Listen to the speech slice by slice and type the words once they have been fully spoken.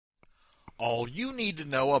All you need to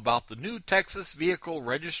know about the new Texas vehicle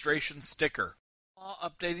registration sticker. Law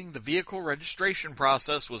updating the vehicle registration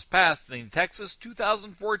process was passed in the Texas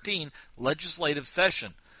 2014 legislative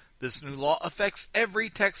session. This new law affects every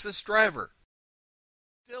Texas driver.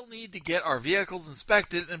 We still need to get our vehicles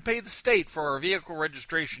inspected and pay the state for our vehicle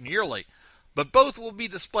registration yearly, but both will be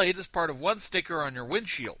displayed as part of one sticker on your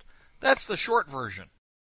windshield. That's the short version.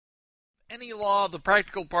 Any law, the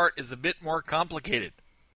practical part is a bit more complicated.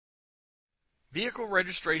 Vehicle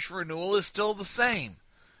registration renewal is still the same.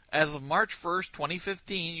 As of March 1st,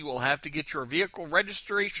 2015, you will have to get your vehicle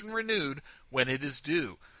registration renewed when it is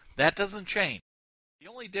due. That doesn't change. The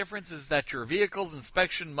only difference is that your vehicle's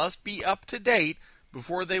inspection must be up to date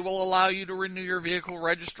before they will allow you to renew your vehicle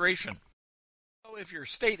registration. So if your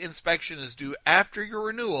state inspection is due after your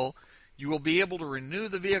renewal, you will be able to renew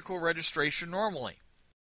the vehicle registration normally.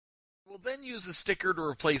 You will then use a sticker to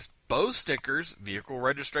replace both stickers, vehicle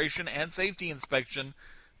registration and safety inspection,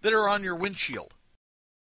 that are on your windshield.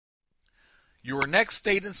 Your next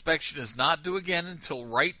state inspection is not due again until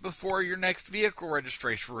right before your next vehicle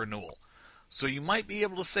registration renewal, so you might be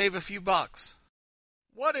able to save a few bucks.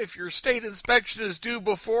 What if your state inspection is due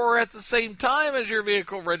before or at the same time as your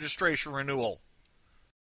vehicle registration renewal?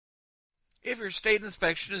 If your state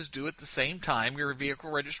inspection is due at the same time your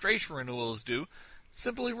vehicle registration renewal is due,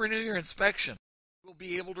 simply renew your inspection. You will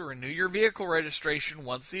be able to renew your vehicle registration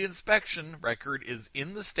once the inspection record is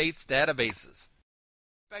in the state's databases.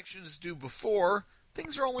 If inspection is due before,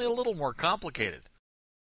 things are only a little more complicated.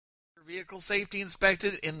 Your vehicle safety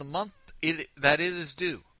inspected in the month that it is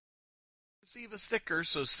due. Receive a sticker,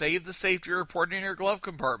 so save the safety report in your glove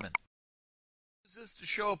compartment. Use this to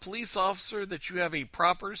show a police officer that you have a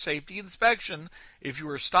proper safety inspection if you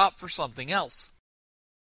are stopped for something else.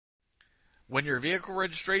 When your vehicle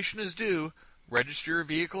registration is due, register your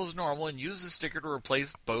vehicle as normal and use the sticker to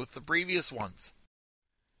replace both the previous ones.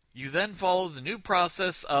 You then follow the new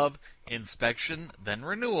process of inspection, then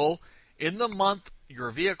renewal, in the month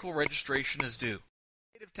your vehicle registration is due.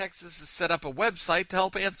 The state of Texas has set up a website to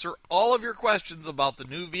help answer all of your questions about the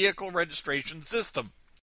new vehicle registration system.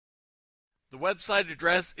 The website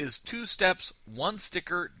address is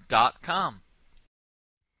 2steps1sticker.com.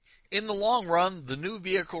 In the long run, the new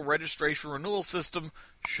vehicle registration renewal system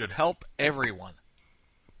should help everyone.